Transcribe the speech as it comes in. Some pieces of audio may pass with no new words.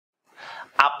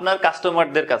আপনার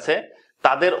কাস্টমারদের কাছে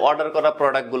তাদের অর্ডার করা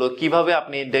প্রোডাক্টগুলো কিভাবে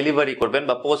আপনি ডেলিভারি করবেন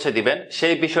বা পৌঁছে দিবেন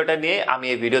সেই বিষয়টা নিয়ে আমি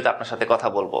এই ভিডিওতে আপনার সাথে কথা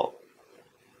বলবো।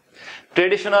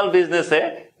 ট্রেডিশনাল বিজনেসে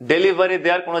ডেলিভারি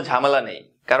দেওয়ার কোনো ঝামেলা নেই,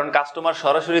 কারণ কাস্টমার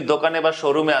সরাসরি দোকানে বা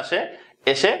শোরুমে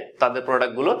এসে তাদের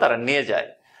প্রোডাক্টগুলো তারা নিয়ে যায়।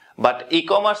 বাট ই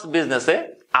কমার্স বিজনেসে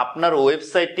আপনার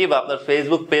ওয়েবসাইটটি বা আপনার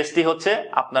ফেসবুক পেজটি হচ্ছে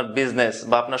আপনার বিজনেস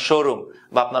বা আপনার শোরুম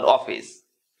বা আপনার অফিস।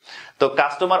 তো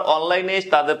কাস্টমার অনলাইনে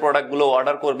তাদের প্রোডাক্টগুলো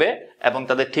অর্ডার করবে এবং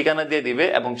তাদের ঠিকানা দিয়ে দিবে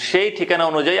এবং সেই ঠিকানা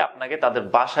অনুযায়ী আপনাকে তাদের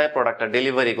বাসায় প্রোডাক্টটা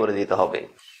ডেলিভারি করে দিতে হবে।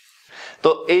 তো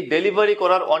এই ডেলিভারি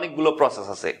করার অনেকগুলো প্রসেস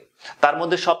আছে। তার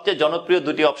মধ্যে সবচেয়ে জনপ্রিয়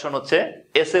দুটি অপশন হচ্ছে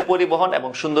এসএ পরিবহন এবং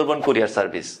সুন্দরবন কুরিয়ার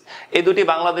সার্ভিস। এই দুটি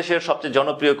বাংলাদেশের সবচেয়ে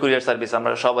জনপ্রিয় কুরিয়ার সার্ভিস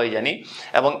আমরা সবাই জানি,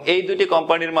 এবং এই দুটি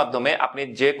কোম্পানির মাধ্যমে আপনি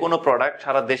যে কোনো প্রোডাক্ট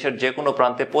সারা দেশের যে কোনো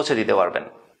প্রান্তে পৌঁছে দিতে পারবেন।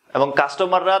 এবং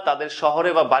কাস্টমাররা তাদের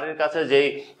শহরে বা বাড়ির কাছে যেই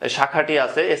শাখাটি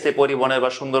আছে এসএ পরিবহনের বা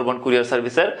সুন্দরবন কুরিয়ার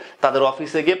সার্ভিসের, তাদের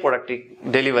অফিসে গিয়ে প্রোডাক্টটি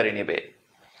ডেলিভারি নেবে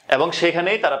এবং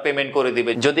সেখানেই তারা পেমেন্ট করে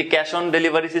দিবে যদি ক্যাশ অন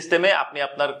ডেলিভারি সিস্টেমে আপনি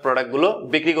আপনার প্রোডাক্টগুলো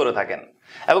বিক্রি করে থাকেন।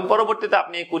 এবং পরবর্তীতে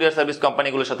আপনি কুরিয়ার সার্ভিস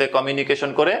কোম্পানিগুলোর সাথে কমিউনিকেশন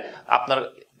করে আপনার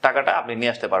টাকাটা আপনি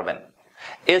নিয়ে আসতে পারবেন।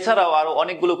 এছাড়াও আরো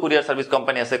অনেকগুলো কুরিয়ার সার্ভিস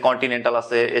কোম্পানি আছে, কন্টিনেন্টাল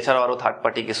আছে, এছাড়াও আরো থার্ড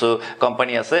পার্টি কিছু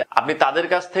কোম্পানি আছে। আপনি তাদের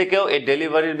কাছ থেকেও এই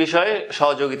ডেলিভারির বিষয়ে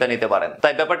সহযোগিতা নিতে পারেন।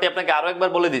 তাই ব্যাপারটি আপনাকে আরো একবার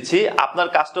বলে দিচ্ছি, আপনার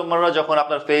কাস্টমাররা যখন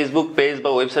আপনার ফেসবুক পেজ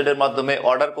বা ওয়েবসাইটের মাধ্যমে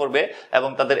অর্ডার করবে এবং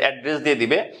তাদের অ্যাড্রেস দিয়ে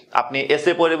দিবে, আপনি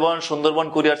এসএ পরিবহন, সুন্দরবন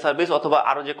কুরিয়ার সার্ভিস অথবা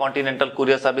আরো যে কন্টিনেন্টাল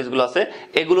কুরিয়ার সার্ভিসগুলো আছে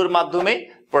এগুলোর মাধ্যমেই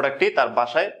প্রোডাক্টটি তার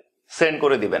বাসায় সেন্ড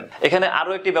করে দিবেন। এখানে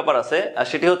আরো একটি ব্যাপার আছে,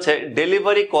 সেটি হচ্ছে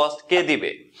ডেলিভারি কস্ট কে দিবে।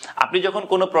 আপনি যখন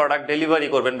কোনো প্রোডাক্ট ডেলিভারি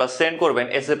করবেন বা সেন্ড করবেন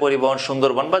এসএ পরিবহন,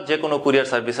 সুন্দরবন বা যে কোনো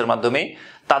কুরিয়ার সার্ভিসের মাধ্যমেই,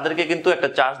 তাদেরকে কিন্তু একটা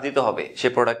চার্জ দিতে হবে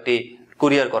সেই প্রোডাক্টটি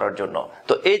কুরিয়ার করার জন্য।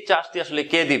 তো এই চার্জটি আসলে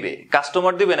কে দিবে?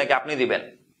 কাস্টমার দিবে নাকি আপনি দিবেন?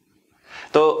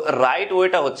 তো রাইট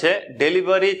ওয়েটা হচ্ছে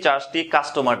ডেলিভারি চার্জটি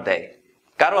কাস্টমার দেয়।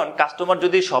 কারণ কাস্টমার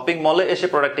যদি শপিং মলে এসে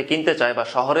প্রোডাক্টটি কিনতে চায় বা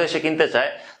শহরে এসে কিনতে চায়,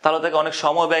 তাহলে তাকে অনেক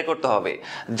সময় ব্যয় করতে হবে,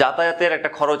 যাতায়াতের একটা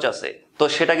খরচ আছে, তো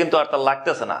সেটা কিন্তু আর তার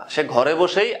লাগতেছে না। সে ঘরে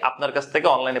বসেই আপনার কাছ থেকে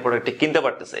অনলাইনে প্রোডাক্টটি কিনতে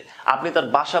পারতেছে, আপনি তার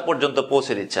বাসা পর্যন্ত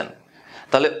পৌঁছে দিচ্ছেন।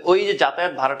 তাহলে ওই যে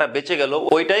যাতায়াত ভাড়াটা বেঁচে গেল,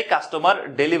 ওইটাই কাস্টমার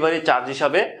ডেলিভারি চার্জ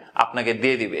হিসাবে আপনাকে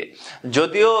দিয়ে দিবে।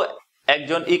 যদিও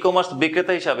একজন ই কমার্স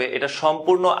বিক্রেতা হিসাবে এটা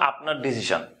সম্পূর্ণ আপনার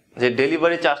ডিসিশন যে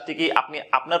ডেলিভারি চার্জটি কি আপনি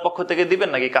আপনার পক্ষ থেকে দিবেন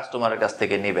নাকি কাস্টমারের কাছ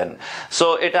থেকে নেবেন। সো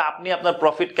এটা আপনি আপনার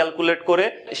প্রফিট ক্যালকুলেট করে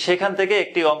সেখান থেকে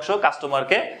একটি অংশ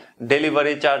কাস্টমারকে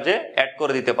ডেলিভারি চার্জে অ্যাড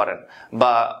করে দিতে পারেন,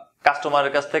 বা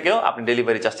কাস্টমারের কাছ থেকেও আপনি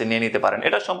ডেলিভারি চার্জটি নিয়ে নিতে পারেন।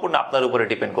 এটা সম্পূর্ণ আপনার উপরে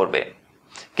ডিপেন্ড করবে,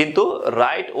 কিন্তু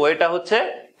রাইট ওয়েটা হচ্ছে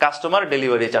কাস্টমার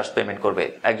ডেলিভারি চার্জ পেমেন্ট করবে,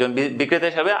 একজন বিক্রেতা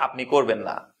হিসাবে আপনি করবেন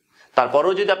না।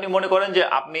 তারপরেও যদি আপনি মনে করেন যে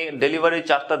আপনি ডেলিভারি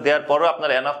চার্জটা দেওয়ার পরও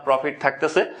আপনার এনাফ প্রফিট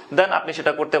থাকতেছে, দেন আপনি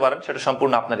সেটা করতে পারেন, সেটা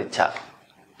সম্পূর্ণ আপনার ইচ্ছা।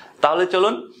 তাহলে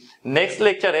চলুন নেক্সট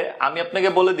লেকচারে আমি আপনাকে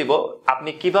বলে দিব আপনি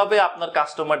কিভাবে আপনার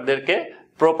কাস্টমারদেরকে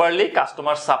প্রপারলি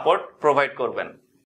কাস্টমার সাপোর্ট প্রোভাইড করবেন।